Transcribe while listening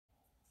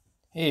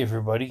Hey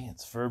everybody,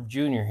 it's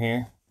FURBjr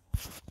here,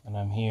 and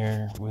I'm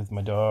here with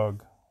my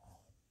dog,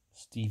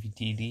 Stevie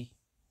TD,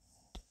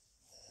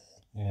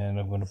 and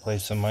I'm going to play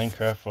some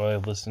Minecraft while I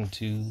listen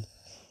to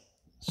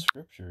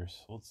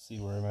scriptures. Let's see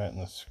where I'm at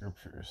in the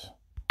scriptures.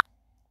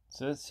 It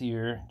says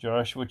here,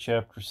 Joshua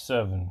chapter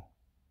 7.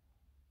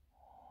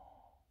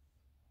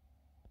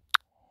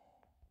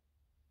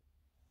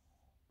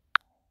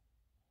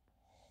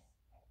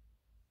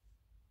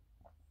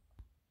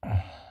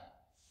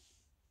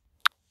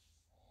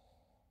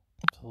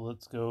 So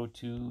let's go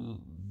to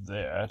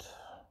that.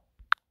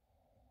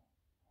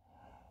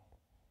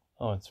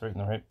 Oh, it's right in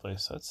the right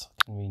place. That's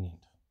convenient.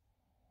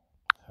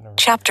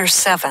 Chapter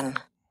 7.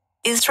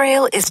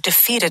 Israel is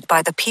defeated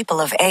by the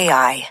people of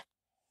Ai.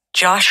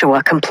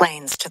 Joshua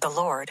complains to the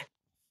Lord.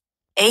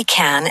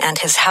 Achan and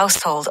his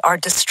household are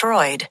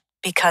destroyed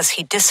because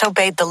he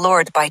disobeyed the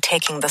Lord by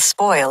taking the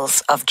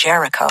spoils of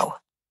Jericho.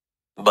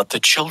 But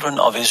the children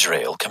of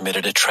Israel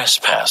committed a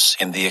trespass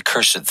in the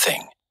accursed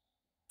thing.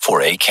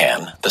 For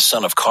Achan, the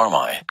son of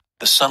Carmi,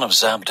 the son of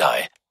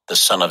Zabdi, the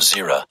son of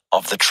Zerah,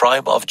 of the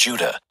tribe of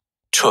Judah,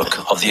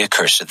 took of the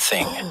accursed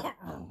thing.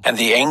 And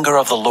the anger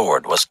of the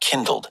Lord was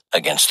kindled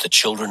against the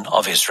children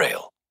of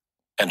Israel.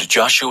 And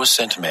Joshua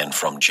sent men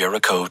from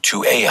Jericho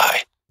to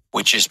Ai,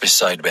 which is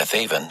beside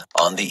Bethaven,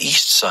 on the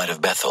east side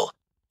of Bethel,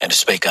 and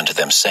spake unto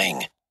them,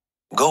 saying,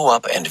 Go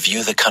up and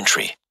view the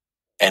country.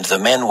 And the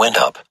men went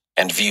up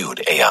and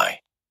viewed Ai.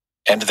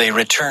 And they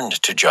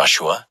returned to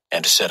Joshua,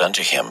 and said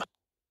unto him,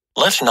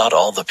 Let not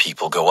all the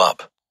people go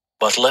up,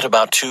 but let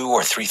about 2,000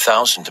 or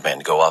 3,000 men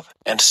go up,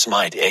 and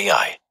smite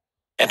Ai.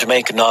 And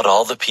make not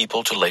all the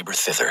people to labor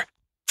thither,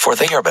 for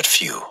they are but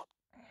few.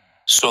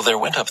 So there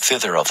went up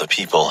thither of the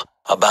people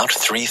about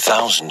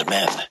 3,000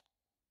 men,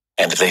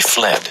 and they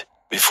fled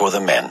before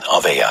the men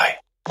of Ai.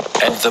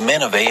 And the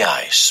men of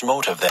Ai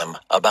smote of them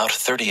about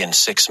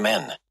 36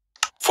 men,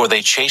 for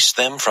they chased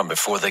them from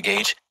before the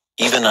gate,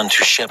 even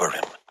unto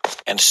Shebarim,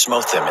 and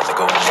smote them in the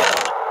going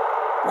down.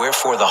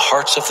 Wherefore the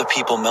hearts of the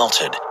people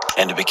melted,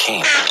 and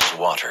became as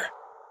water.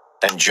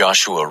 And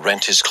Joshua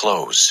rent his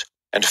clothes,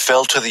 and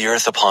fell to the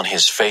earth upon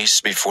his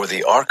face before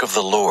the ark of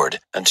the Lord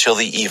until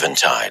the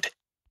eventide,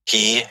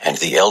 he and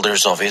the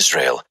elders of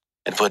Israel,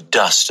 and put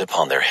dust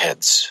upon their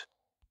heads.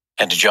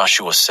 And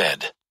Joshua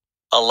said,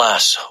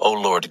 Alas, O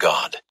Lord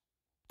God,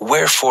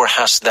 wherefore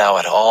hast thou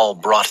at all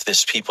brought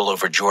this people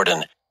over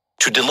Jordan,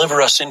 to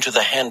deliver us into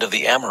the hand of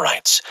the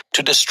Amorites,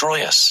 to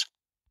destroy us?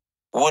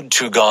 Would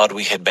to God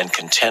we had been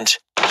content,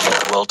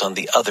 and dwelt on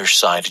the other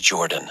side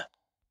Jordan.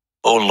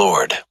 O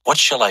Lord, what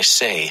shall I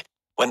say,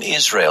 when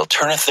Israel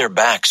turneth their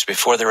backs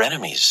before their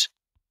enemies?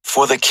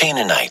 For the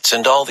Canaanites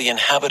and all the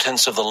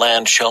inhabitants of the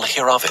land shall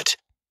hear of it,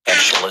 and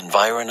shall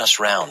environ us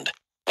round,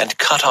 and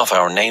cut off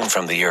our name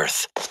from the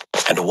earth.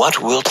 And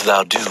what wilt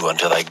thou do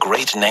unto thy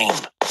great name?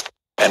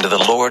 And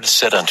the Lord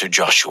said unto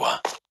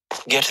Joshua,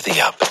 Get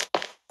thee up.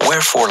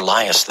 Wherefore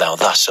liest thou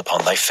thus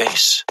upon thy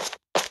face?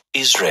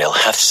 Israel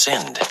hath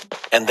sinned,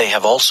 and they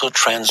have also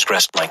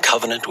transgressed my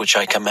covenant which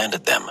I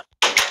commanded them.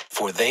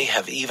 For they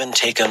have even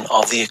taken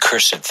of the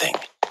accursed thing,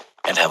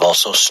 and have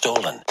also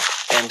stolen,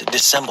 and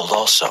dissembled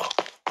also,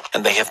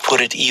 and they have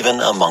put it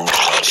even among the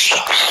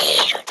livestock.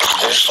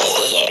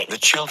 Therefore the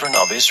children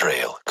of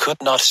Israel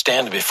could not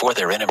stand before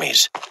their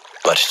enemies,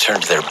 but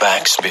turned their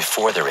backs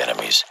before their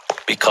enemies,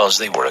 because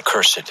they were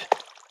accursed.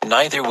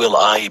 Neither will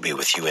I be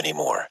with you any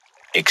more,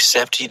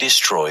 except ye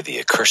destroy the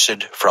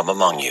accursed from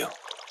among you.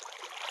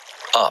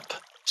 Up,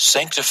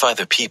 sanctify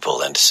the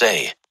people, and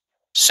say,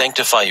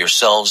 Sanctify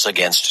yourselves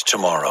against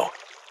tomorrow.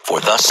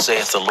 For thus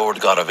saith the Lord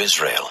God of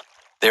Israel,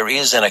 There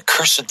is an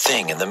accursed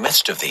thing in the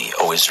midst of thee,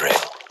 O Israel.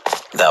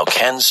 Thou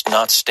canst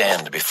not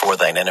stand before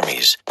thine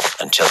enemies,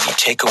 until ye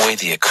take away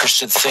the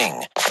accursed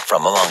thing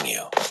from among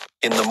you.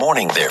 In the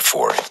morning,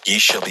 therefore, ye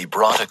shall be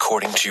brought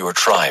according to your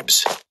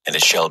tribes, and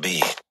it shall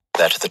be,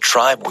 that the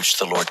tribe which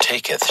the Lord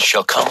taketh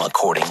shall come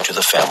according to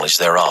the families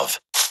thereof.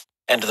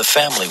 And the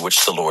family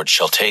which the Lord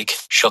shall take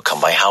shall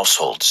come by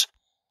households,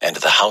 and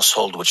the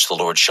household which the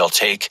Lord shall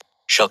take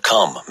shall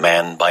come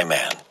man by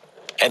man.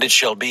 And it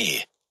shall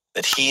be,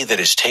 that he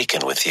that is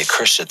taken with the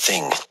accursed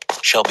thing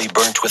shall be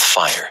burnt with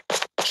fire,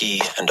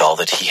 he and all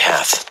that he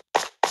hath,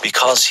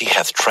 because he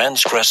hath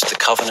transgressed the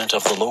covenant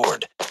of the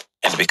Lord,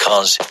 and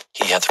because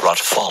he hath wrought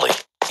folly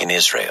in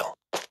Israel.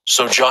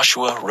 So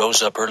Joshua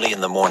rose up early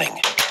in the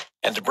morning,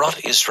 and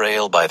brought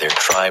Israel by their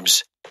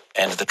tribes,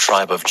 and the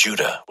tribe of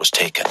Judah was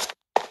taken.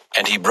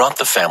 And he brought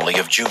the family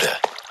of Judah,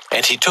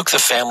 and he took the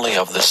family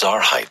of the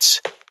Zarhites,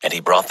 and he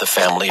brought the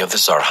family of the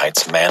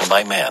Zarhites man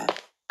by man,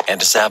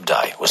 and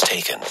Zabdi was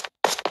taken.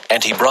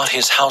 And he brought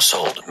his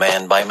household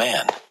man by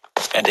man,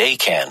 and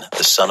Achan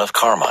the son of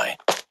Carmi,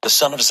 the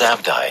son of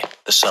Zabdi,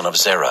 the son of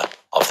Zerah,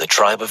 of the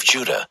tribe of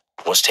Judah,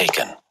 was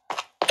taken.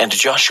 And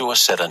Joshua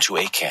said unto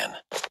Achan,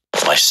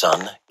 My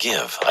son,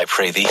 give, I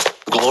pray thee,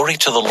 glory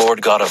to the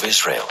Lord God of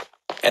Israel,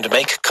 and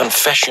make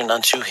confession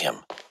unto him,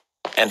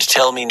 and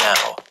tell me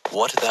now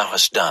what thou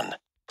hast done.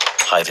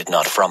 Hide it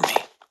not from me.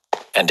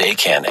 And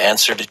Achan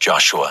answered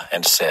Joshua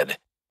and said,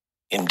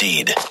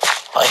 Indeed,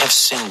 I have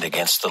sinned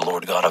against the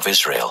Lord God of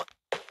Israel,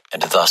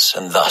 and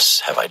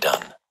thus have I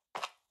done.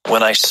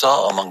 When I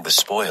saw among the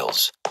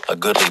spoils a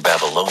goodly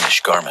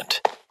Babylonish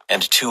garment,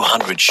 and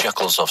 200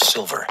 shekels of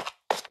silver,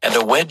 and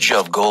a wedge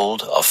of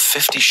gold of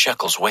 50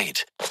 shekels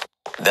weight,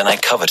 then I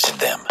coveted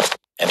them,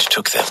 and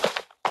took them.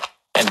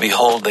 And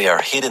behold, they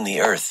are hid in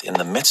the earth in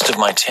the midst of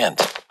my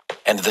tent,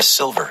 and the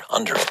silver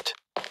under it.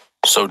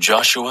 So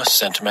Joshua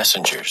sent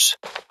messengers,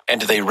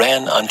 and they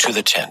ran unto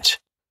the tent,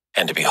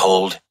 and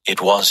behold,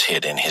 it was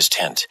hid in his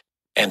tent,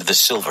 and the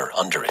silver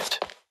under it.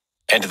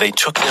 And they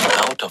took them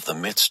out of the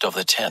midst of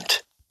the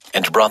tent,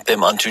 and brought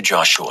them unto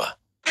Joshua,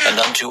 and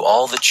unto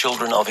all the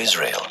children of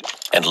Israel,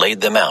 and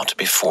laid them out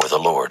before the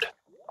Lord.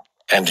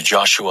 And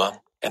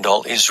Joshua and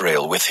all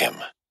Israel with him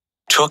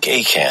took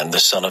Achan the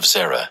son of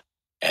Zerah,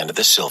 and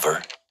the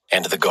silver,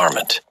 and the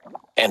garment,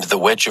 and the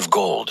wedge of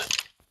gold,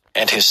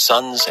 and his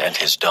sons and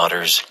his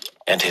daughters,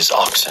 and his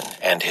oxen,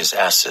 and his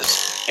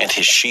asses, and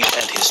his sheep,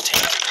 and his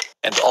tent,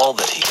 and all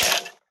that he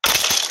had.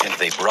 And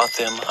they brought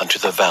them unto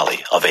the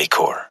valley of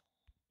Achor.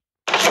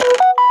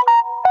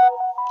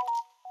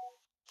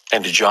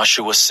 And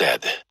Joshua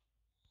said,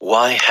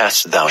 Why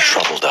hast thou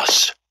troubled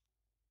us?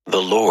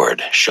 The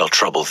Lord shall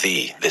trouble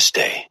thee this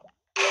day.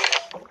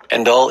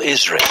 And all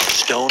Israel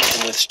stoned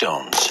him with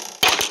stones,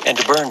 and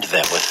burned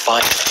them with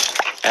fire,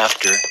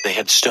 after they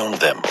had stoned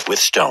them with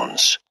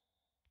stones.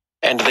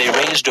 And they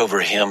raised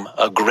over him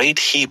a great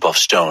heap of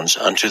stones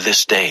unto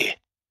this day.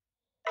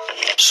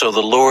 So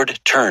the Lord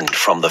turned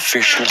from the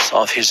fierceness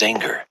of his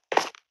anger,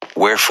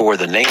 wherefore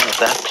the name of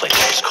that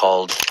place is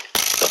called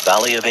the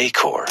Valley of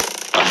Achor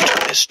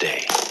unto this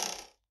day.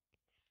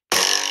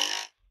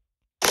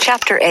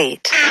 Chapter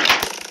 8.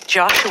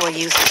 Joshua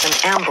uses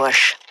an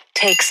ambush,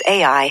 takes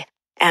Ai,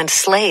 and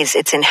slays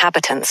its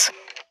inhabitants.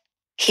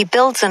 He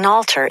builds an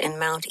altar in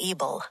Mount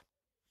Ebal.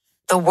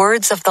 The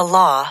words of the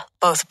law,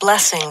 both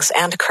blessings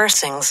and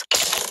cursings,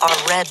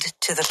 are read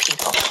to the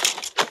people.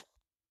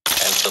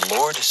 And the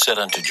Lord said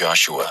unto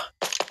Joshua,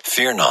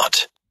 Fear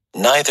not,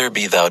 neither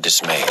be thou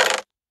dismayed.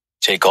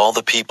 Take all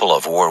the people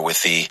of war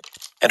with thee,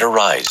 and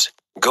arise,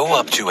 go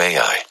up to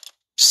Ai.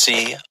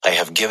 See, I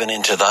have given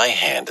into thy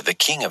hand the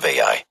king of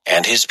Ai,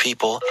 and his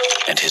people,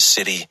 and his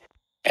city,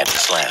 and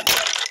his land.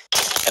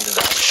 And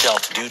thou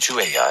shalt do to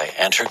Ai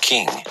and her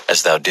king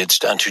as thou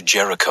didst unto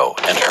Jericho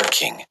and her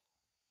king.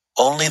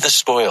 Only the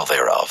spoil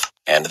thereof,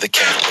 and the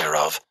cattle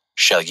thereof,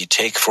 shall ye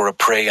take for a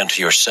prey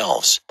unto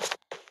yourselves.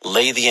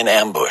 Lay thee in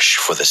ambush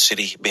for the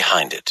city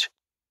behind it.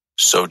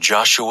 So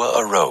Joshua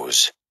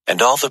arose,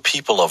 and all the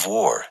people of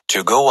war,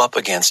 to go up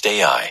against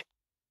Ai.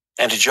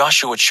 And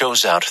Joshua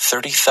chose out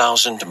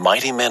 30,000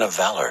 mighty men of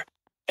valor,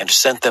 and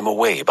sent them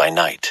away by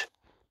night.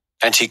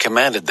 And he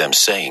commanded them,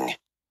 saying,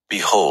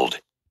 Behold,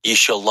 ye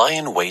shall lie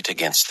in wait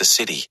against the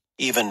city,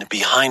 even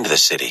behind the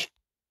city.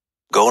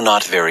 Go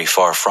not very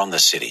far from the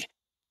city,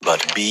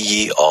 but be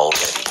ye all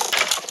ready.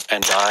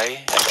 And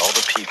I and all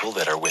the people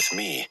that are with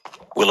me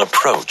will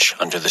approach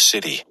unto the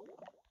city.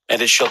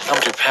 And it shall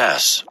come to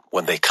pass,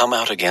 when they come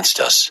out against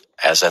us,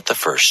 as at the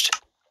first,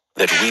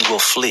 that we will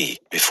flee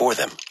before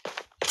them.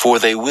 For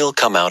they will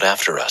come out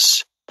after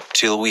us,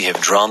 till we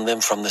have drawn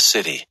them from the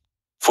city.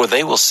 For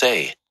they will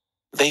say,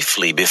 They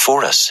flee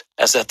before us,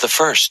 as at the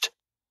first.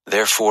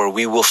 Therefore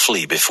we will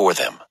flee before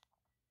them.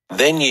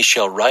 Then ye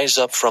shall rise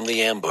up from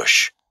the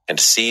ambush, and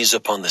seize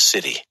upon the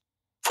city.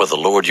 For the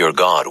Lord your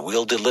God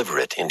will deliver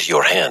it into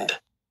your hand.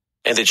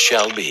 And it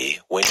shall be,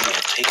 when ye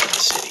have taken the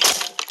city,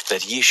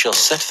 that ye shall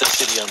set the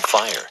city on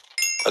fire.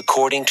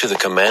 According to the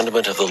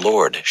commandment of the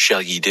Lord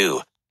shall ye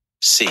do.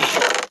 See,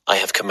 I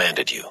have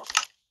commanded you.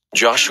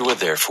 Joshua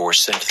therefore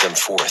sent them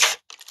forth,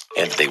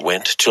 and they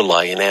went to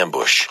lie in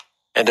ambush,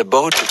 and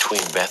abode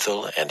between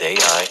Bethel and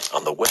Ai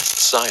on the west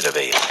side of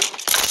Ai.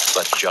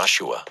 But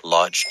Joshua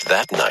lodged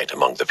that night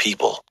among the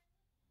people.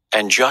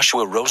 And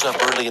Joshua rose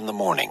up early in the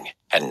morning,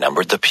 and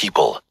numbered the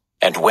people,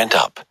 and went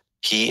up,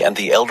 he and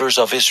the elders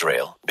of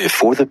Israel,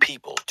 before the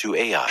people to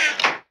Ai.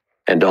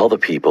 And all the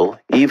people,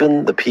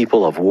 even the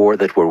people of war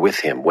that were with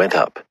him, went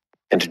up,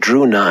 and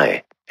drew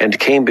nigh, and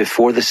came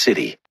before the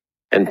city,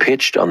 and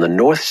pitched on the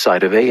north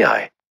side of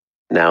Ai.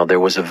 Now there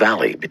was a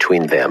valley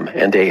between them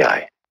and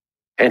Ai.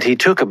 And he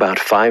took about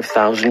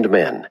 5,000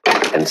 men,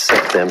 and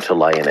set them to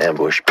lie in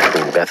ambush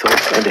between Bethel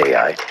and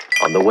Ai,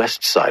 on the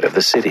west side of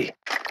the city.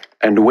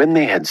 And when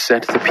they had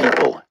set the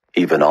people,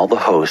 even all the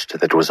host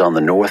that was on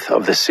the north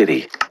of the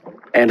city,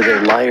 and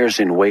their liers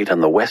in wait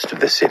on the west of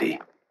the city,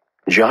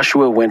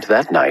 Joshua went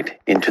that night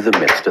into the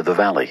midst of the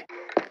valley.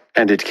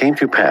 And it came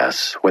to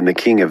pass, when the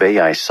king of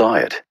Ai saw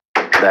it,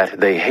 that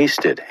they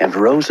hasted and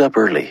rose up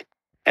early.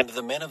 And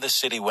the men of the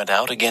city went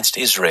out against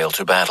Israel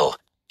to battle,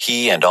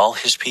 he and all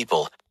his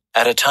people,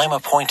 at a time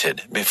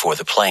appointed before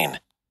the plain.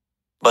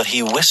 But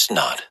he wist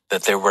not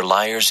that there were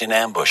liers in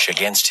ambush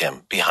against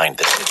him behind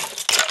the city.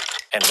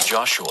 And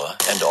Joshua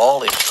and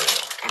all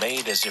Israel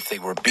made as if they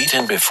were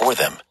beaten before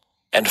them,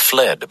 and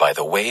fled by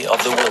the way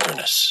of the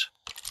wilderness.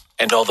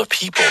 And all the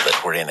people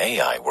that were in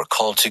Ai were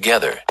called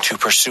together to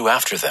pursue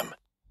after them.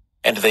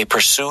 And they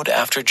pursued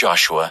after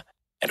Joshua,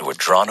 and were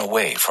drawn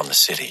away from the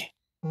city.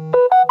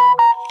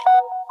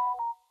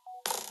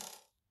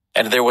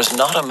 And there was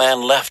not a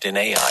man left in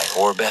Ai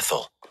or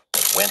Bethel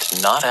that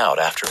went not out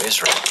after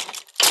Israel.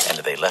 And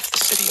they left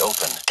the city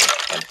open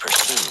and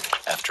pursued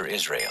after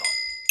Israel.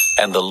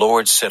 And the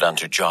Lord said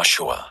unto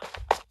Joshua,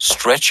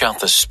 Stretch out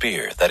the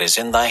spear that is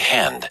in thy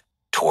hand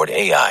toward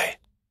Ai,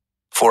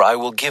 for I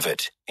will give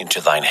it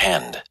into thine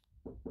hand.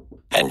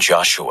 And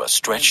Joshua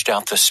stretched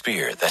out the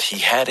spear that he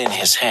had in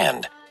his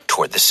hand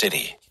toward the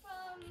city.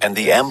 And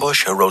the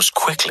ambush arose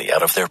quickly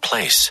out of their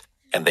place,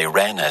 and they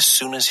ran as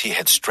soon as he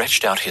had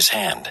stretched out his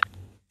hand.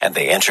 And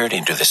they entered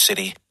into the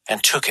city,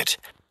 and took it,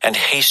 and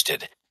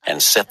hasted,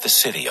 and set the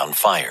city on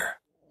fire.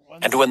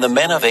 And when the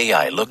men of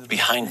Ai looked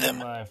behind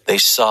them, they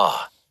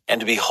saw,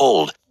 and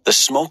behold, the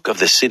smoke of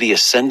the city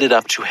ascended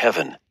up to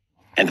heaven,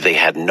 and they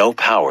had no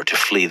power to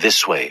flee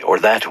this way or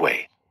that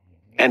way.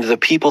 And the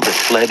people that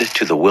fled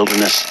to the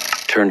wilderness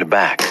turned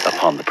back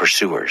upon the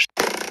pursuers.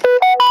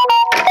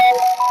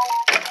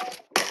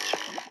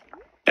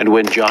 And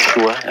when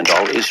Joshua and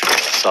all Israel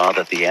saw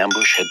that the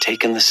ambush had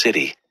taken the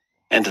city,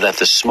 and that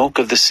the smoke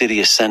of the city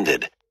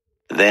ascended,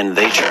 then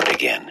they turned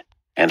again,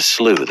 and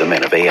slew the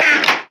men of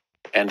Ai.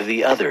 And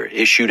the other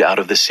issued out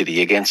of the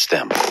city against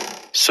them.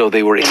 So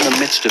they were in the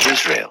midst of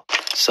Israel,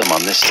 some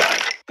on this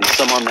side, and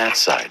some on that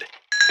side.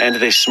 And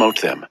they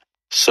smote them,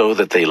 so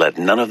that they let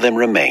none of them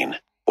remain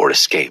or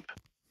escape.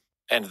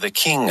 And the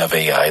king of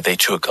Ai they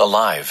took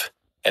alive,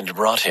 and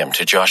brought him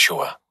to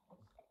Joshua.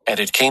 And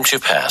it came to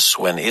pass,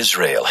 when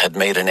Israel had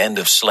made an end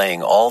of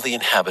slaying all the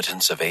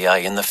inhabitants of Ai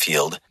in the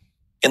field,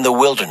 in the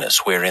wilderness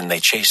wherein they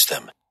chased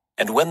them,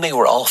 and when they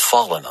were all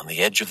fallen on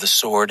the edge of the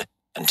sword,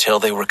 until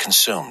they were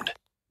consumed,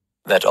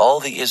 that all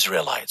the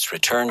Israelites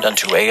returned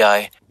unto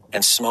Ai,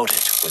 and smote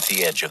it with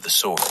the edge of the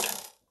sword.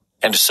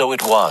 And so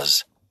it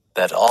was,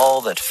 that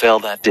all that fell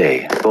that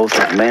day, both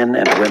of men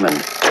and women,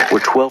 were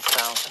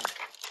 12,000,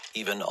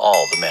 even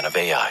all the men of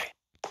Ai.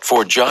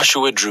 For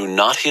Joshua drew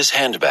not his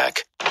hand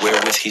back,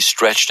 wherewith he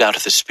stretched out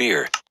the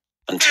spear,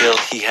 until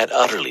he had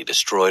utterly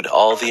destroyed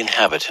all the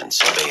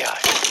inhabitants of Ai.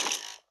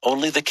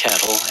 Only the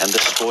cattle and the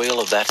spoil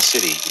of that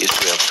city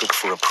Israel took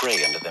for a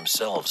prey unto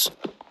themselves,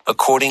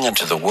 according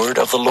unto the word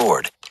of the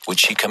Lord,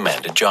 which he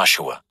commanded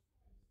Joshua.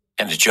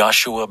 And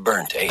Joshua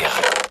burnt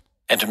Ai,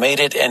 and made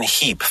it an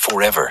heap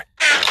forever,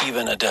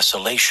 even a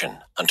desolation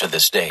unto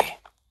this day.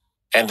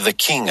 And the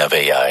king of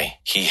Ai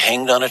he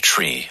hanged on a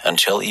tree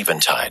until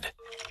eventide.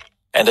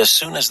 And as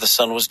soon as the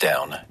sun was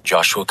down,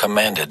 Joshua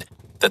commanded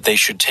that they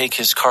should take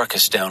his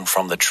carcass down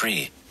from the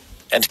tree,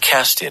 and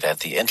cast it at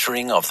the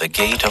entering of the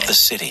gate of the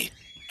city,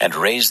 and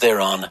raise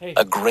thereon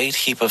a great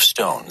heap of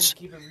stones,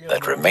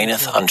 that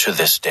remaineth unto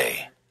this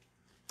day.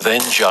 Then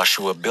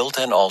Joshua built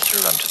an altar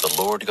unto the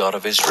Lord God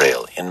of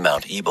Israel in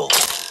Mount Ebal,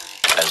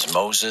 as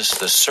Moses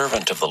the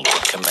servant of the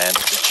Lord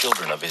commanded the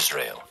children of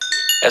Israel,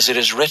 as it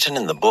is written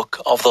in the book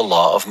of the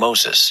law of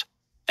Moses,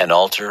 an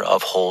altar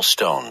of whole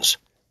stones,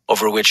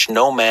 over which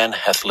no man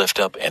hath lift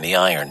up any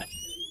iron.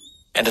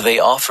 And they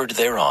offered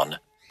thereon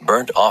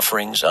burnt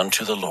offerings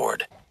unto the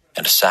Lord,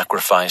 and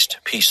sacrificed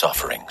peace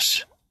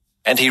offerings.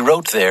 And he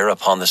wrote there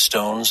upon the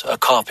stones a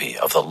copy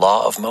of the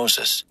law of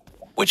Moses,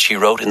 which he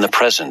wrote in the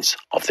presence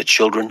of the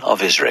children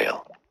of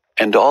Israel.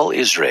 And all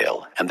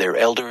Israel, and their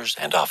elders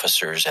and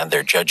officers and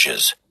their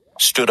judges,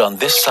 stood on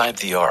this side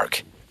the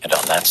ark, and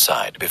on that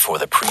side before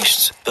the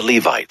priests, the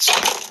Levites,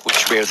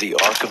 which bear the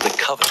ark of the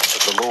covenant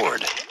of the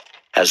Lord,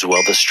 as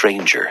well the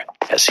stranger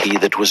as he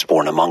that was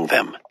born among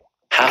them,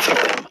 half of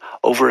them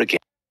over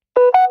against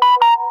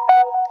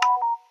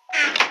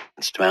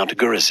Mount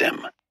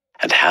Gerizim,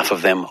 and half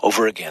of them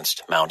over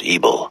against Mount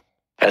Ebal,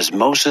 as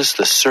Moses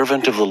the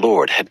servant of the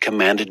Lord had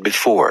commanded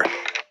before,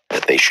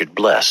 that they should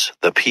bless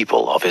the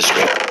people of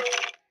Israel.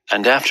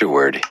 And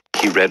afterward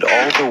he read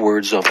all the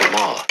words of the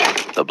law,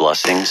 the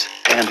blessings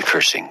and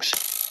cursings,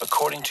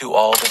 according to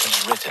all that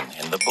is written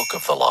in the book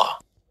of the law.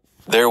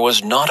 There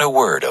was not a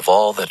word of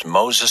all that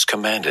Moses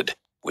commanded,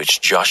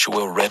 which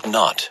Joshua read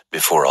not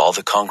before all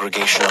the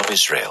congregation of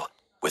Israel,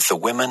 with the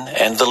women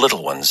and the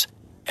little ones,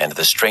 and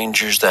the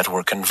strangers that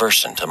were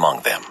conversant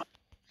among them.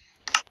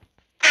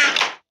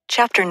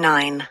 Chapter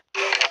 9.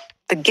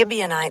 The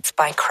Gibeonites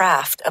by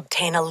craft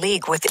obtain a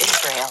league with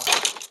Israel.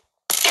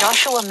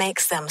 Joshua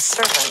makes them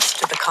servants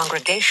to the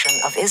congregation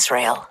of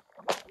Israel.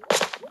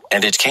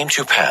 And it came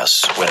to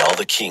pass, when all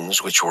the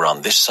kings which were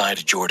on this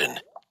side Jordan,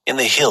 in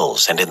the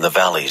hills and in the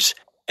valleys,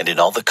 and in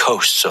all the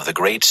coasts of the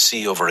great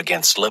sea over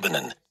against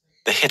Lebanon,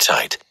 the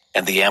Hittite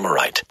and the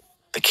Amorite,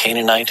 the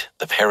Canaanite,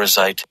 the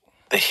Perizzite,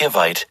 the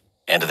Hivite,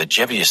 and the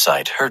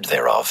Jebusite heard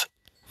thereof,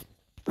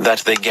 that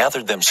they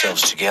gathered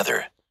themselves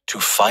together to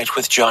fight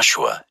with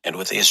Joshua and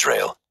with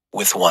Israel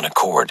with one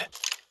accord.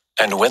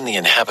 And when the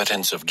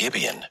inhabitants of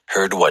Gibeon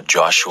heard what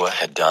Joshua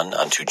had done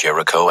unto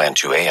Jericho and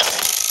to Ai,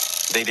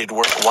 they did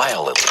work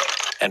wildly,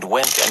 and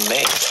went and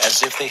made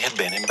as if they had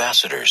been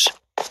ambassadors,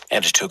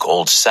 and took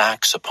old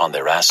sacks upon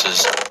their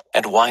asses,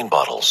 and wine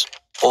bottles,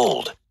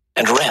 old,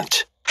 and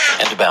rent,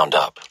 and bound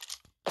up,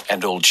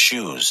 and old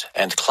shoes,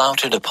 and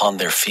clouted upon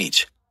their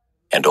feet,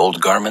 and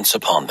old garments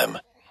upon them,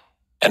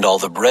 and all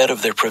the bread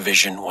of their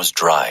provision was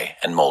dry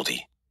and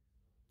moldy.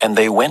 And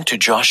they went to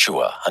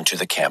Joshua unto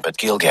the camp at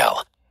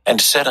Gilgal,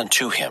 and said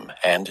unto him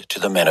and to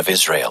the men of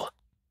Israel,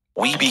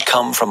 We be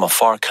come from a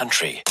far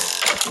country.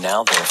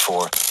 Now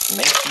therefore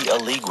make ye a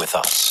league with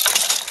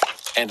us.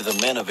 And the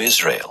men of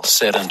Israel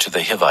said unto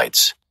the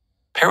Hivites,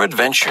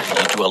 Peradventure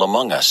ye dwell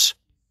among us,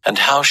 and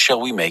how shall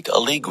we make a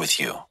league with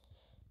you?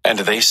 And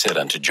they said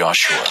unto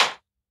Joshua,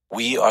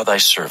 We are thy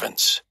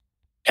servants.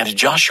 And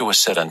Joshua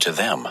said unto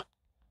them,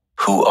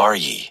 Who are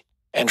ye,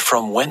 and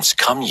from whence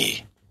come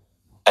ye?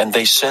 And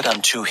they said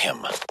unto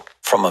him,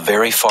 From a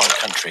very far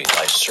country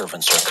thy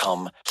servants are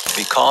come,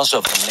 because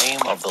of the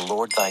name of the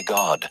Lord thy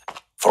God.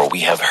 For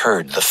we have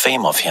heard the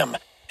fame of him,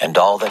 and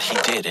all that he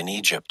did in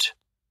Egypt,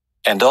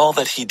 and all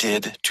that he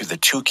did to the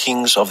 2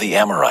 kings of the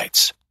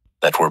Amorites,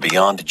 that were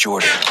beyond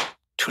Jordan,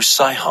 to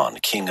Sihon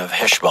king of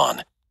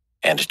Heshbon,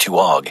 and to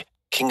Og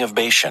king of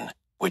Bashan,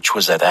 which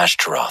was at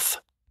Ashtaroth.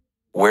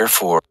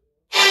 Wherefore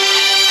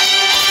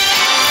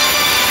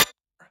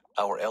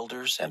our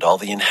elders and all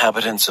the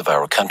inhabitants of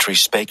our country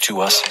spake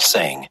to us,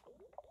 saying,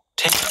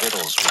 Take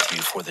victuals with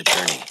you for the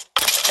journey,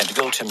 and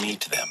go to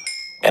meet them,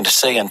 and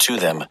say unto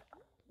them,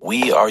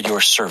 We are your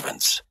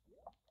servants.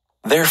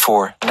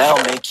 Therefore now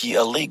make ye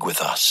a league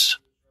with us.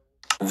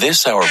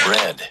 This our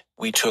bread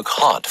we took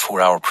hot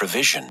for our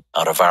provision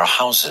out of our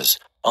houses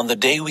on the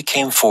day we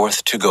came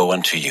forth to go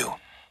unto you.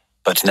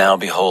 But now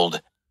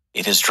behold,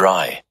 it is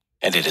dry,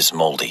 and it is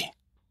moldy.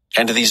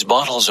 And these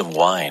bottles of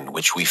wine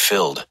which we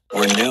filled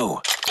were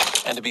new,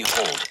 and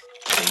behold,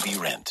 they be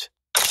rent.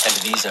 And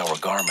these our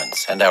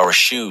garments and our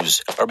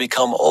shoes are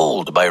become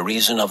old by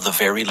reason of the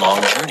very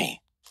long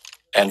journey.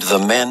 And the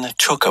men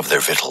took of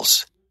their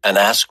victuals, and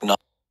asked not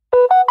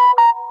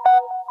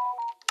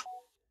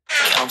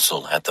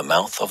counsel at the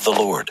mouth of the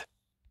Lord.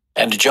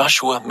 And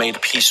Joshua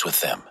made peace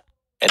with them,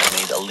 and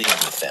made a league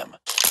with them,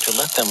 to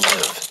let them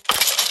live.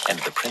 And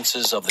the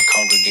princes of the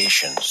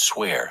congregation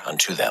sware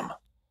unto them.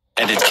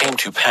 And it came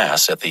to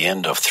pass at the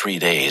end of 3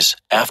 days,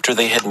 after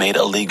they had made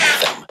a league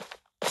with them,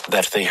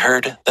 that they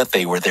heard that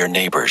they were their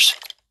neighbors,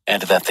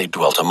 and that they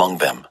dwelt among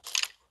them.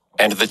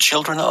 And the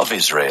children of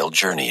Israel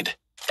journeyed,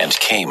 and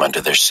came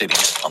unto their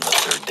cities on the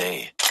 3rd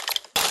day.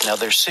 Now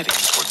their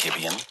cities were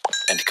Gibeon,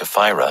 and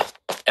Kephirah,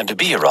 and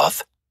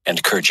Beeroth,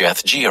 and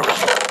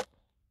Kirjath-jearim.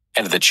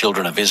 And the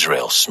children of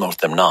Israel smote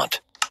them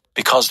not,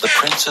 because the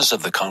princes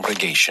of the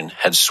congregation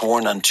had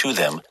sworn unto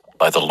them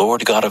by the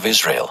Lord God of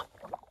Israel.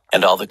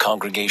 And all the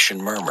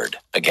congregation murmured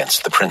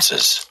against the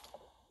princes.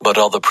 But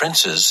all the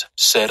princes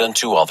said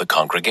unto all the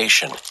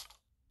congregation,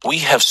 We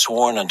have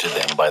sworn unto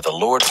them by the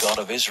Lord God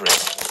of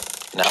Israel.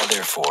 Now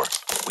therefore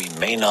we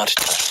may not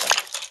touch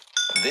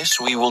them. This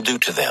we will do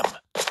to them.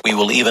 We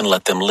will even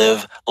let them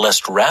live,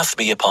 lest wrath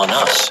be upon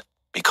us,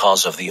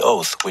 because of the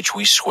oath which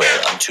we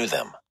swear unto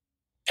them.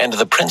 And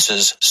the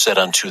princes said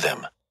unto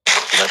them,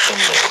 Let them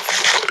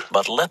live,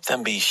 but let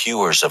them be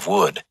hewers of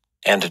wood,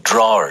 and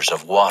drawers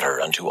of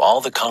water unto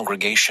all the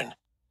congregation,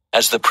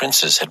 as the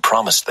princes had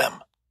promised them.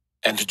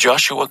 And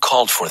Joshua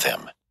called for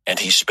them, and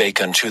he spake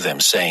unto them,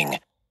 saying,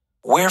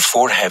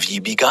 Wherefore have ye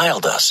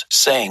beguiled us,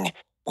 saying,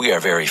 We are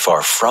very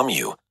far from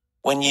you,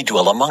 when ye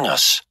dwell among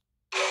us?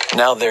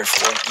 Now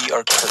therefore ye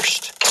are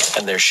cursed,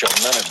 and there shall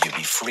none of you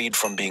be freed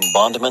from being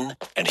bondmen,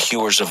 and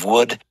hewers of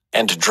wood,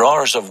 and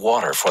drawers of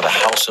water for the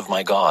house of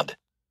my God.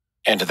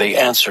 And they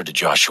answered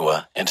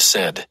Joshua, and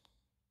said,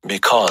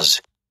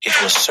 Because it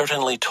was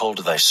certainly told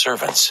thy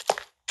servants,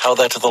 how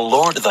that the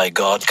Lord thy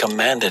God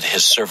commanded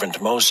his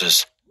servant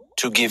Moses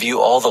to give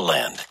you all the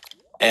land,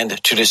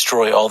 and to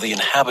destroy all the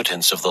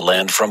inhabitants of the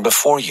land from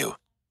before you.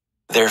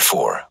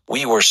 Therefore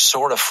we were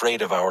sore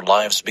afraid of our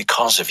lives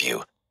because of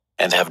you,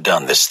 and have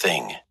done this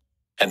thing.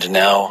 And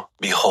now,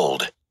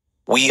 behold,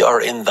 we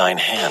are in thine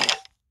hand.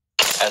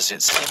 As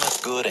it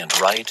seemeth good and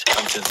right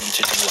unto thee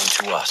to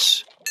do unto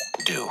us,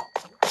 do.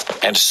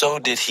 And so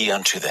did he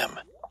unto them,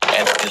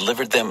 and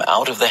delivered them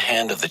out of the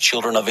hand of the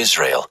children of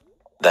Israel,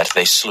 that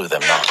they slew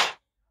them not.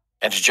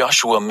 And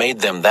Joshua made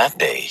them that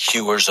day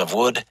hewers of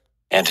wood,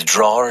 and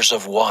drawers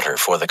of water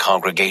for the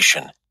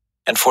congregation,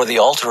 and for the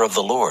altar of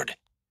the Lord,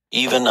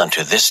 even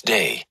unto this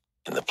day,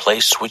 in the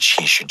place which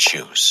he should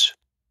choose.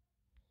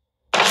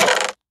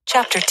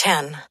 Chapter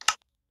 10.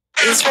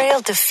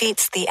 Israel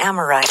defeats the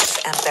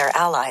Amorites and their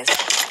allies,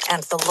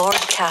 and the Lord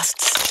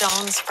casts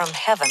stones from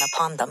heaven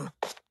upon them.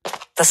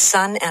 The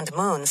sun and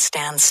moon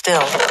stand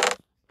still.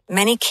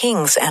 Many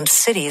kings and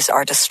cities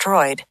are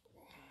destroyed.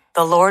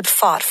 The Lord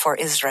fought for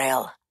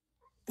Israel.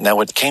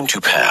 Now it came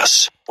to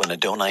pass, when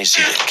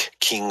Adonizedek,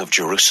 king of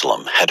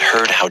Jerusalem, had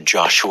heard how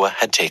Joshua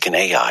had taken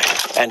Ai,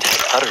 and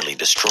had utterly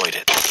destroyed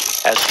it,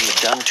 as he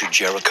had done to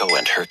Jericho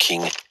and her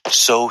king,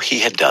 so he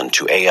had done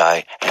to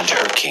Ai and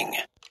her king,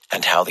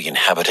 and how the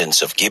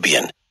inhabitants of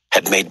Gibeon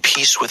had made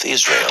peace with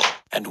Israel,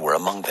 and were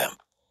among them,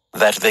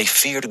 that they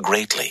feared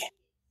greatly,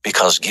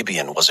 because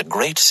Gibeon was a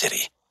great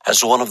city,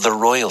 as one of the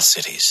royal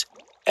cities,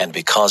 and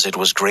because it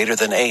was greater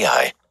than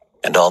Ai,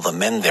 and all the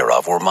men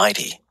thereof were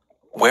mighty.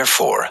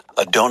 Wherefore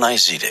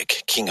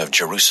Adonizedek, king of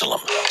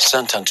Jerusalem,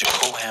 sent unto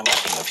Hoham,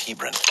 king of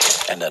Hebron,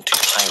 and unto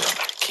Hiram,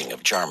 king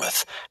of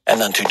Jarmuth,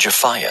 and unto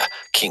Japhiah,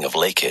 king of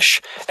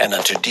Lachish, and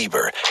unto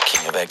Deber,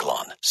 king of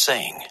Eglon,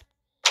 saying,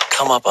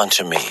 Come up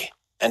unto me,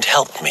 and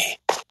help me,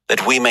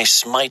 that we may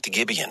smite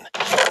Gibeon,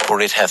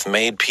 for it hath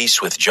made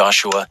peace with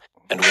Joshua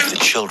and with the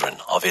children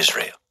of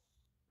Israel.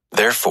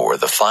 Therefore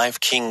the 5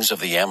 kings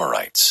of the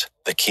Amorites,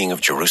 the king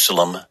of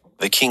Jerusalem,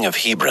 the king of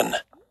Hebron,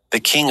 the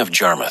king of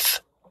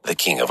Jarmuth, the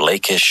king of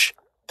Lachish,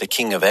 the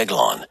king of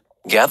Eglon,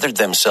 gathered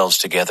themselves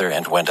together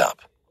and went up,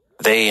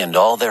 they and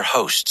all their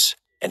hosts,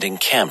 and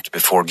encamped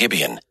before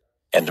Gibeon,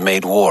 and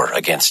made war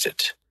against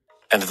it.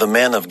 And the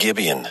men of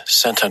Gibeon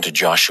sent unto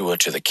Joshua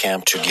to the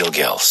camp to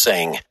Gilgal,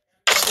 saying,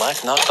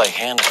 Slack not thy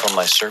hand from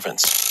thy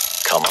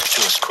servants. Come up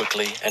to us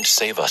quickly, and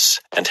save us,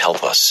 and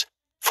help us.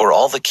 For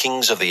all the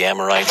kings of the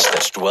Amorites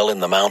that dwell in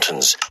the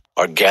mountains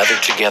are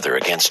gathered together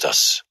against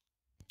us.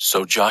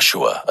 So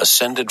Joshua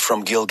ascended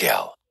from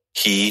Gilgal,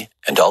 he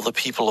and all the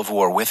people of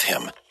war with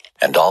him,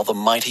 and all the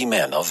mighty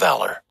men of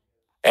valor.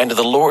 And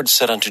the Lord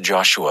said unto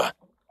Joshua,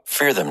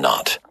 Fear them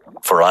not,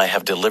 for I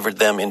have delivered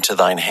them into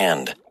thine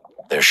hand.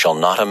 There shall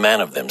not a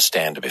man of them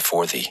stand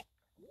before thee.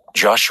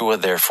 Joshua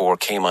therefore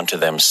came unto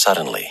them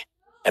suddenly,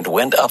 and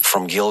went up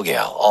from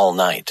Gilgal all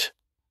night.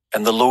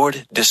 And the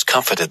Lord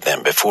discomfited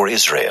them before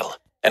Israel,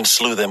 and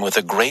slew them with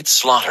a great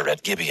slaughter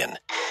at Gibeon,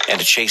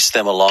 and chased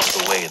them along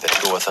the way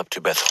that goeth up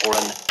to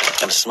Beth-horon,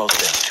 and smote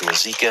them to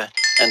Azekah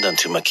and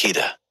unto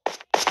Makkedah.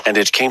 And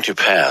it came to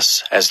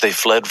pass, as they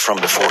fled from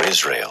before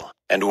Israel,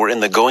 and were in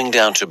the going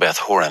down to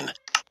Beth-horon,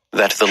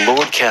 that the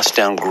Lord cast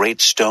down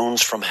great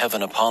stones from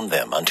heaven upon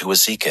them unto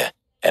Azekah,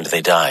 and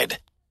they died.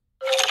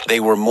 They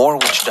were more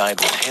which died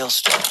with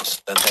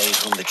hailstones than they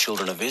whom the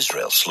children of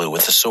Israel slew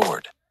with the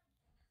sword.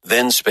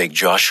 Then spake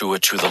Joshua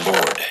to the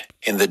Lord,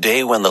 in the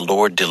day when the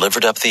Lord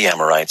delivered up the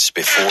Amorites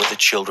before the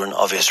children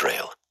of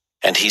Israel.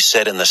 And he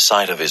said in the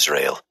sight of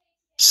Israel,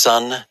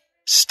 Sun,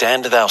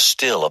 stand thou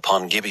still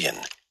upon Gibeon,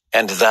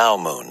 and thou,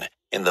 moon,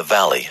 in the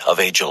valley of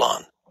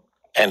Ajalon.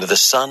 And the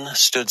sun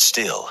stood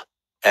still,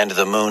 and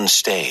the moon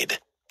stayed,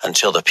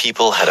 until the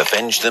people had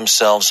avenged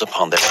themselves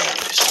upon their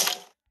enemies.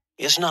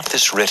 Is not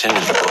this written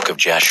in the book of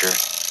Jasher?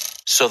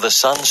 So the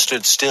sun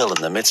stood still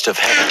in the midst of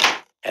heaven,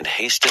 and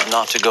hasted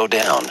not to go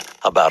down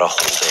about a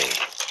whole day.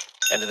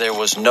 And there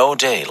was no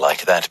day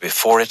like that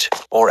before it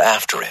or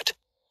after it,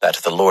 that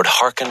the Lord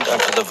hearkened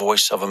unto the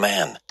voice of a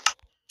man.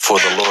 For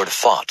the Lord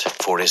fought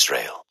for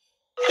Israel.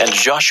 And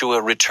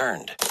Joshua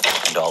returned,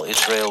 and all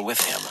Israel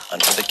with him,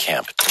 unto the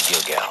camp to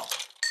Gilgal.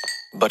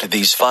 But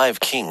these 5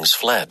 kings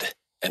fled,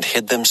 and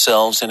hid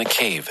themselves in a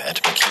cave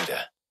at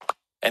Makkedah.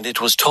 And it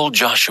was told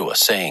Joshua,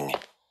 saying,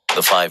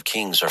 The 5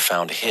 kings are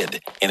found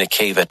hid in a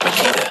cave at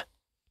Makkedah.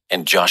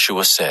 And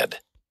Joshua said,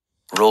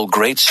 Roll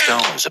great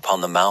stones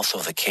upon the mouth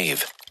of the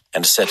cave,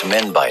 and set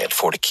men by it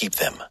for to keep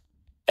them.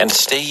 And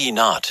stay ye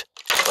not,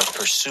 but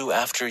pursue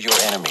after your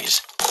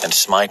enemies, and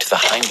smite the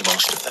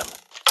hindmost of them.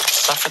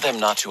 Suffer them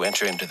not to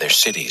enter into their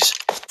cities,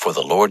 for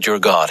the Lord your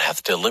God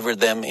hath delivered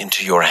them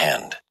into your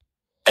hand.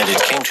 And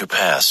it came to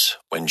pass,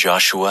 when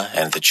Joshua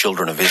and the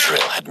children of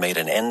Israel had made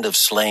an end of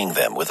slaying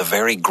them with a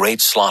very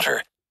great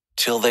slaughter,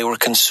 till they were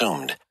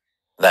consumed,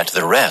 that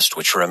the rest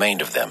which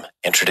remained of them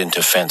entered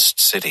into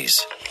fenced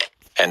cities.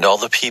 And all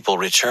the people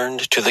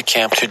returned to the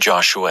camp to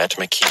Joshua at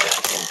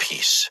Makkedah in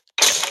peace.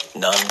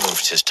 None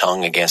moved his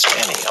tongue against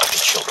any of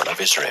the children of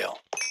Israel.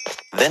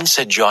 Then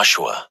said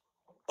Joshua,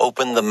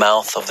 Open the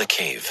mouth of the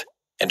cave,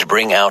 and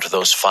bring out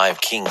those 5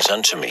 kings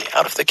unto me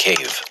out of the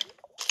cave.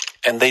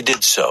 And they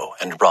did so,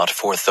 and brought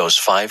forth those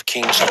 5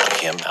 kings unto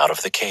him out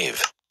of the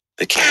cave,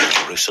 the king of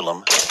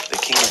Jerusalem, the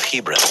king of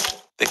Hebron,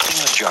 the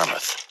king of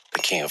Jarmuth,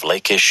 the king of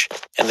Lachish,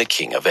 and the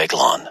king of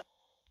Eglon.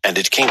 And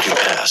it came to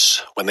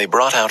pass, when they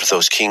brought out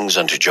those kings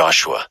unto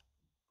Joshua,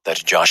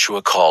 that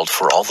Joshua called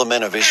for all the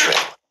men of Israel,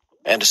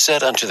 and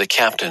said unto the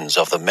captains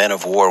of the men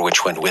of war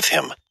which went with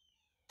him,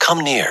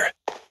 Come near,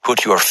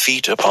 put your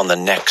feet upon the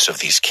necks of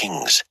these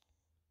kings.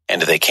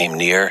 And they came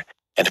near,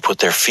 and put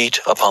their feet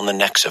upon the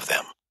necks of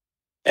them.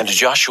 And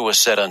Joshua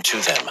said unto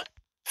them,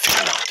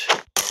 Fear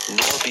not,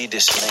 nor be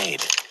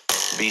dismayed.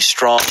 Be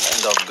strong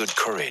and of good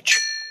courage,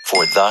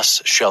 for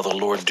thus shall the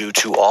Lord do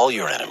to all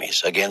your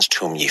enemies against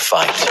whom ye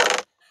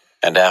fight.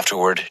 And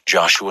afterward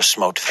Joshua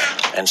smote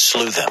them, and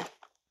slew them,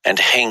 and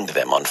hanged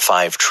them on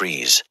 5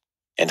 trees,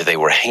 and they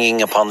were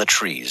hanging upon the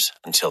trees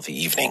until the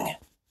evening.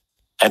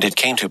 And it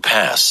came to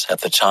pass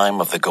at the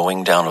time of the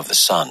going down of the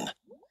sun,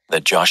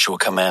 that Joshua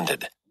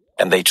commanded,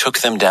 and they took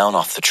them down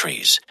off the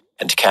trees,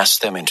 and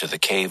cast them into the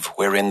cave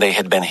wherein they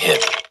had been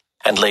hid,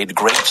 and laid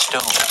great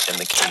stones in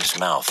the cave's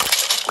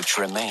mouth, which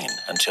remain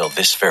until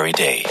this very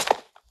day.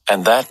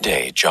 And that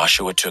day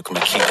Joshua took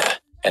Makkedah,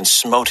 and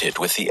smote it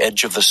with the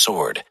edge of the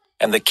sword,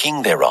 and the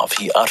king thereof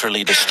he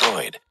utterly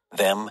destroyed,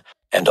 them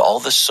and all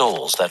the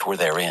souls that were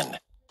therein.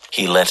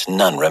 He let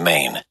none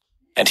remain.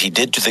 And he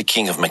did to the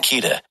king of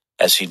Makkedah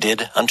as he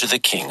did unto the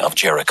king of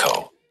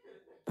Jericho.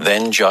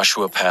 Then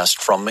Joshua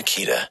passed from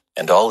Makkedah,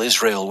 and all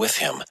Israel with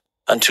him,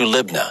 unto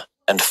Libnah,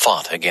 and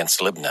fought against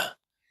Libnah.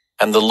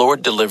 And the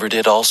Lord delivered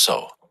it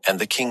also, and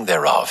the king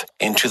thereof,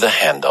 into the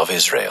hand of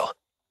Israel.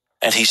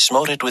 And he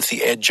smote it with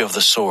the edge of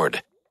the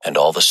sword, and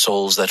all the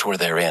souls that were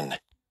therein.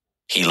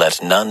 He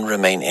let none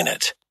remain in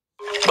it,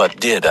 but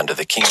did unto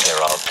the king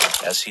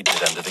thereof as he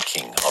did unto the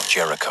king of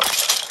Jericho.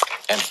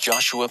 And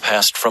Joshua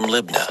passed from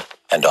Libnah,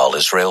 and all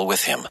Israel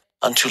with him,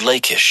 unto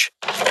Lachish,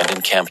 and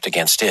encamped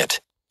against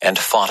it, and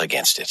fought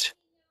against it.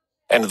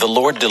 And the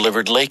Lord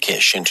delivered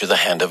Lachish into the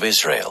hand of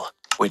Israel,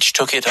 which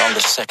took it on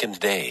the second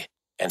day,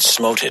 and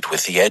smote it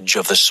with the edge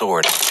of the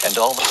sword, and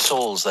all the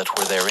souls that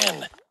were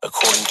therein,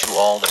 according to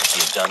all that he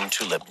had done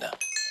to Libnah.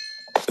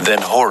 Then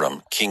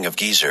Horam, king of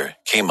Gezer,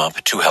 came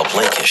up to help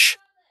Lachish,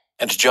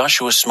 and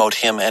Joshua smote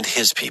him and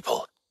his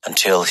people,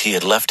 until he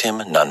had left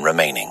him none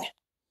remaining.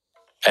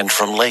 And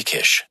from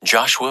Lachish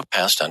Joshua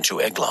passed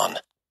unto Eglon,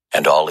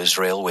 and all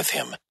Israel with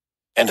him,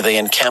 and they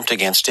encamped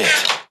against it,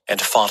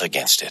 and fought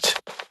against it.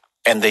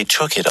 And they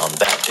took it on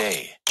that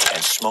day,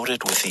 and smote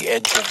it with the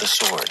edge of the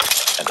sword,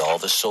 and all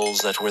the souls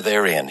that were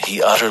therein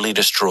he utterly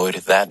destroyed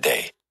that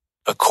day,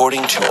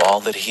 according to all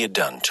that he had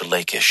done to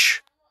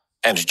Lachish.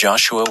 And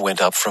Joshua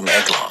went up from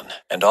Eglon,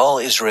 and all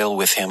Israel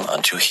with him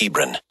unto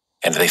Hebron,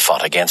 and they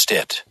fought against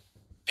it.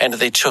 And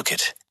they took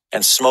it,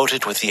 and smote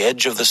it with the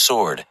edge of the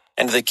sword,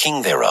 and the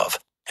king thereof,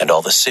 and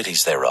all the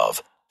cities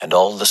thereof, and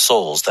all the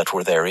souls that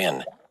were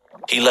therein.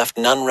 He left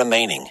none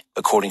remaining,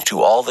 according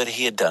to all that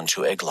he had done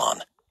to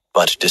Eglon,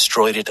 but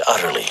destroyed it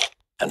utterly,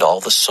 and all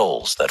the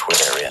souls that were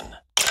therein.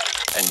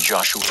 And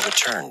Joshua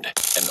returned,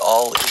 and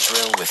all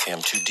Israel with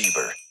him to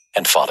Debir,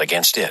 and fought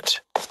against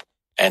it.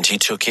 And he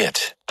took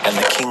it, and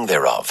the king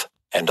thereof,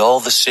 and all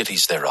the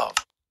cities thereof.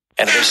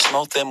 And they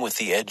smote them with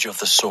the edge of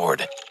the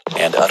sword,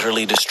 and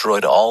utterly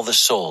destroyed all the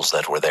souls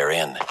that were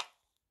therein.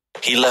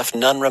 He left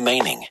none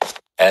remaining.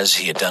 As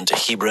he had done to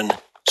Hebron,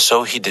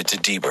 so he did to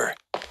Debir,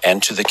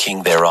 and to the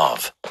king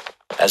thereof,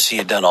 as he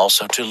had done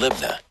also to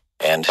Libnah,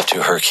 and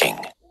to her king.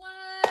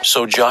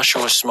 So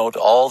Joshua smote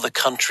all the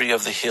country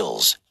of the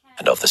hills,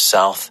 and of the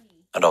south,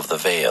 and of the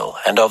vale,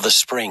 and of the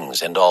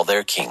springs, and all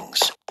their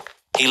kings.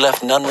 He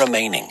left none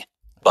remaining,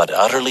 but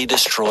utterly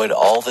destroyed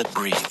all that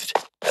breathed,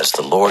 as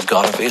the Lord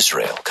God of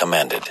Israel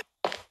commanded.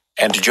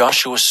 And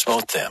Joshua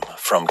smote them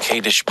from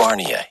Kadesh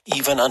Barnea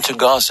even unto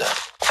Gaza,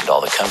 and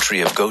all the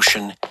country of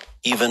Goshen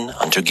even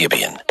unto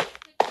Gibeon.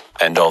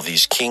 And all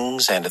these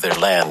kings and their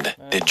land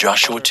did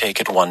Joshua take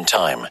at one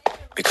time,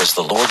 because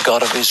the Lord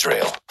God of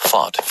Israel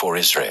fought for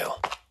Israel.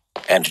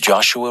 And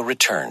Joshua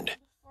returned,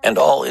 and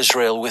all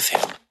Israel with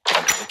him,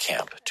 unto the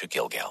camp to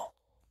Gilgal.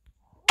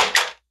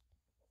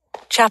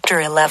 Chapter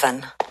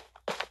 11.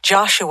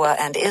 Joshua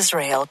and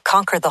Israel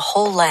conquer the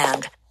whole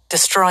land,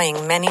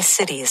 destroying many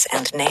cities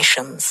and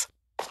nations.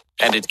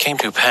 And it came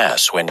to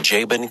pass, when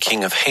Jabin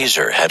king of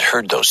Hazor had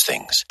heard those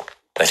things,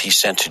 that he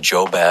sent to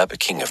Jobab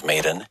king of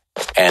Madon,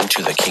 and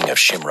to the king of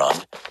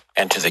Shimron,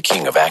 and to the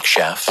king of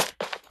Akshaph,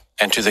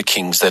 and to the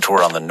kings that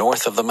were on the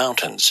north of the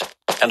mountains,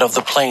 and of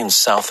the plains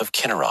south of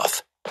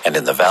Kinneroth, and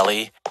in the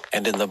valley,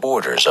 and in the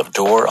borders of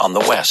Dor on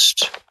the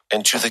west,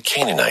 and to the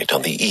Canaanite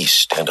on the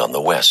east and on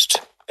the west,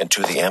 and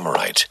to the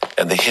Amorite,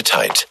 and the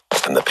Hittite,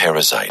 and the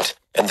Perizzite,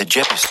 and the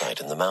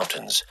Jebusite in the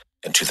mountains,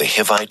 and to the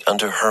Hivite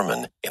under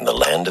Hermon in the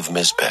land of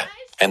Mizpeh.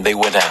 And they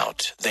went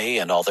out, they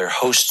and all their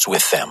hosts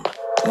with them,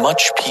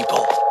 much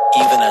people,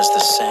 even as the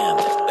sand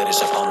that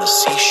is upon the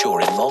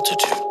seashore in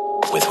multitude,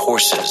 with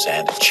horses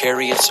and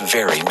chariots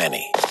very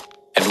many.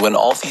 And when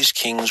all these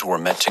kings were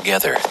met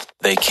together,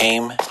 they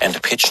came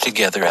and pitched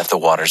together at the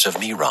waters of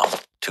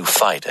Merom, to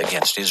fight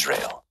against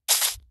Israel.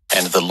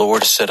 And the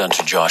Lord said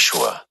unto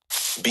Joshua,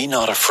 Be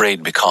not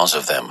afraid because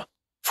of them,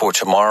 for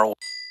tomorrow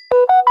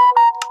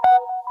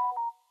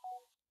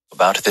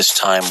about this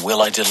time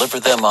will I deliver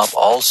them up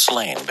all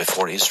slain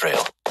before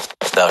Israel.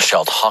 Thou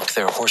shalt hawk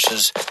their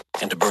horses,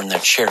 and burn their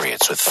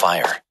chariots with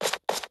fire.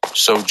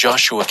 So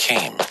Joshua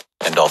came,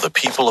 and all the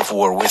people of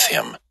war with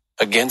him,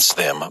 against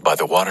them by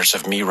the waters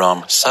of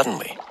Merom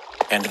suddenly,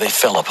 and they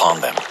fell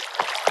upon them.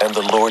 And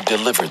the Lord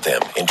delivered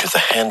them into the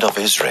hand of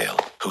Israel,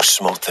 who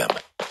smote them,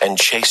 and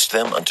chased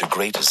them unto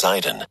great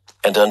Zidon,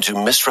 and unto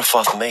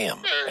Misrephoth-maim,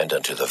 and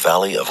unto the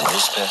valley of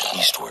Mizpeh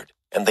eastward.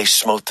 And they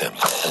smote them,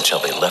 until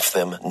they left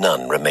them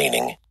none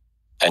remaining.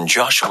 And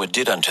Joshua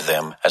did unto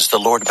them as the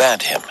Lord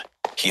bade him.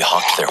 He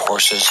hawked their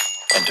horses,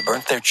 and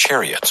burnt their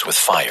chariots with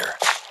fire.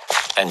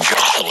 And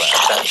Joshua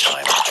at that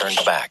time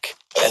turned back,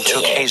 and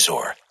took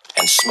Hazor,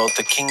 and smote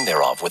the king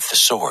thereof with the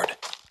sword.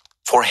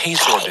 For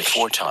Hazor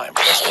beforetime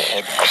was the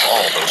head of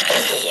all those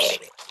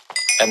kingdoms.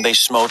 And they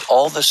smote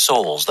all the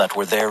souls that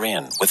were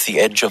therein with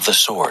the edge of the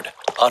sword,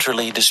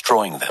 utterly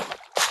destroying them.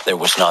 There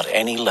was not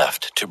any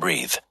left to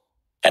breathe.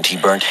 And he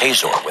burnt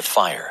Hazor with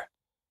fire.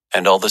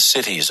 And all the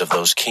cities of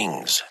those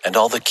kings, and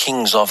all the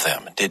kings of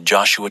them, did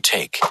Joshua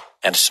take,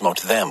 and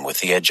smote them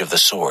with the edge of the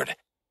sword.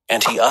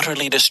 And he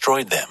utterly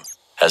destroyed them,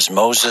 as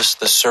Moses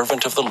the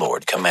servant of the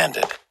Lord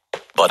commanded.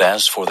 But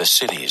as for the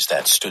cities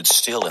that stood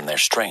still in their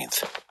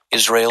strength,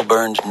 Israel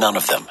burned none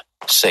of them,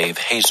 save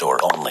Hazor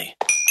only.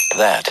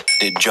 That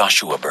did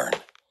Joshua burn.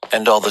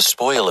 And all the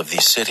spoil of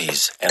these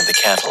cities and the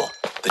cattle,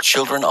 the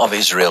children of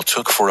Israel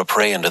took for a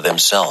prey unto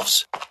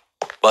themselves.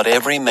 But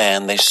every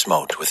man they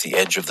smote with the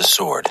edge of the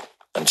sword,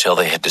 until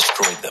they had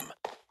destroyed them,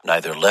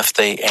 neither left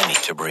they any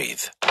to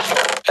breathe.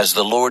 As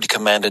the Lord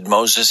commanded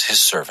Moses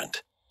his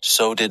servant,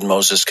 so did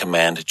Moses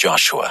command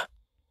Joshua,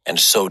 and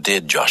so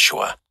did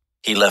Joshua.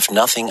 He left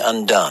nothing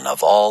undone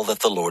of all that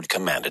the Lord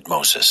commanded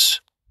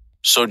Moses.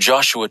 So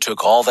Joshua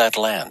took all that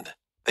land,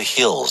 the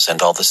hills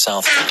and all the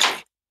south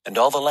country, and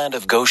all the land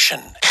of Goshen,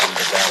 and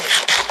the valley,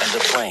 and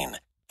the plain,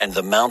 and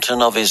the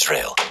mountain of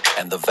Israel,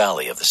 and the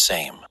valley of the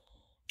same,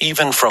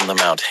 even from the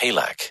Mount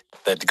Halak,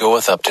 that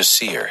goeth up to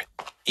Seir,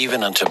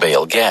 even unto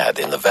Baal Gad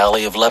in the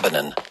valley of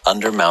Lebanon,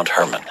 under Mount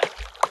Hermon.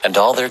 And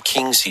all their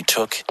kings he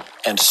took,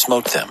 and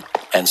smote them,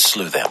 and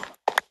slew them.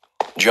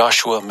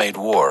 Joshua made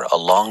war a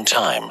long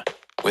time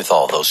with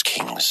all those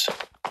kings.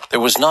 There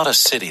was not a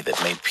city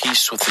that made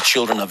peace with the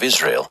children of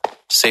Israel,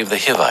 save the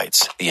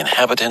Hivites, the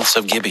inhabitants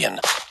of Gibeon.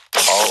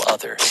 All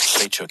other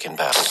they took in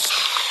battle.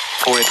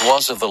 For it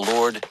was of the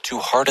Lord to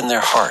harden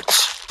their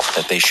hearts,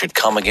 that they should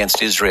come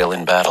against Israel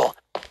in battle,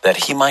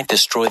 that he might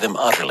destroy them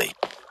utterly,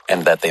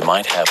 and that they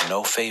might have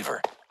no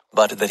favor,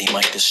 but that he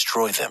might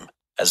destroy them,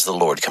 as the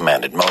Lord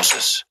commanded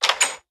Moses.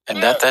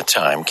 And at that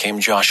time came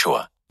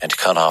Joshua, and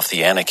cut off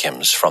the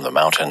Anakims from the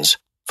mountains,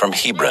 from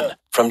Hebron,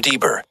 from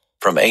Debir,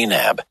 from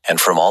Anab, and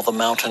from all the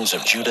mountains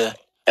of Judah,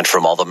 and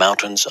from all the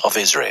mountains of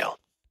Israel.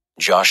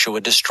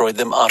 Joshua destroyed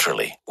them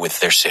utterly with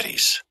their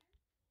cities.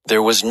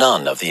 There was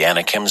none of the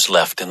Anakims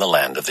left in the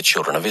land of the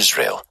children of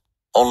Israel.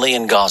 Only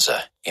in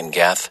Gaza, in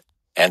Gath,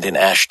 and in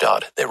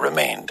Ashdod there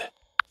remained.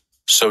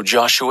 So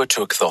Joshua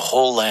took the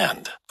whole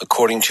land,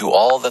 according to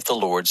all that the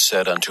Lord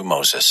said unto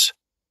Moses.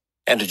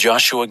 And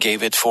Joshua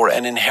gave it for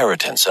an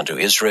inheritance unto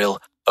Israel,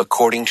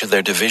 according to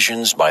their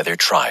divisions by their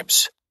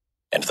tribes.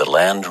 And the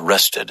land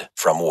rested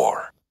from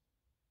war.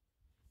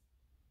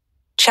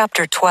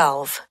 Chapter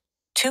 12.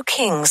 2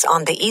 kings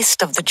on the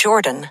east of the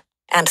Jordan,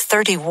 and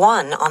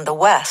 31 on the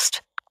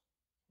west.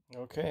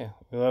 Okay,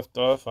 we left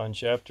off on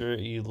chapter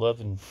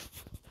 11.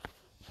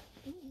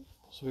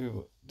 So we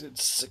did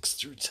 6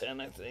 through 10,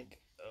 I think.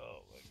 Oh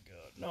my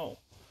god, no.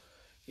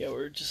 Yeah,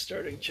 we're just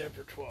starting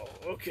chapter 12.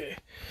 Okay.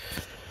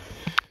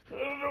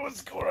 I don't know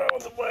what's going on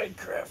with the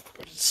Minecraft,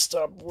 but it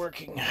stopped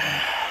working.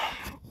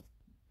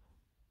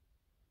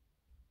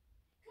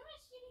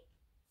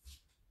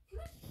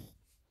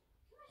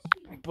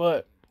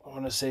 But I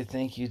want to say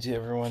thank you to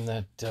everyone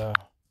that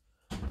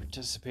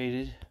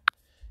participated in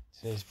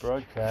today's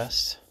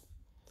broadcast.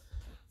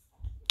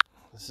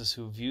 This is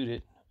who viewed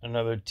it.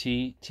 Another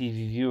TV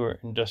viewer,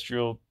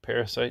 Industrial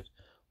Parasite.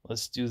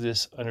 Let's do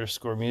this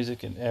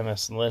 _music and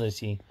MS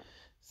Lenity.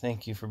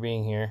 Thank you for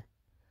being here.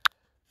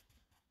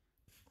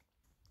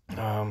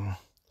 Gonna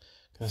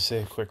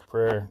say a quick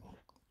prayer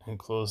and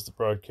close the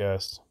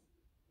broadcast.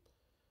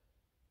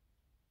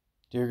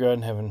 Dear God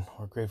in heaven,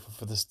 we're grateful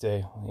for this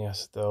day. We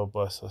ask that thou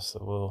bless us,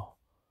 that we'll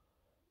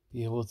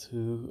be able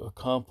to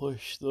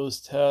accomplish those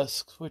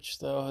tasks which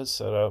thou hast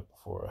set out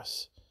before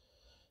us.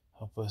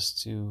 Help us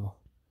to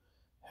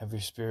have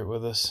your spirit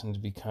with us and to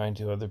be kind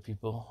to other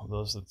people,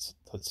 those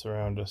that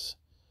surround us.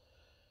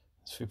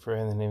 As we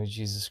pray in the name of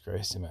Jesus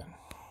Christ, amen.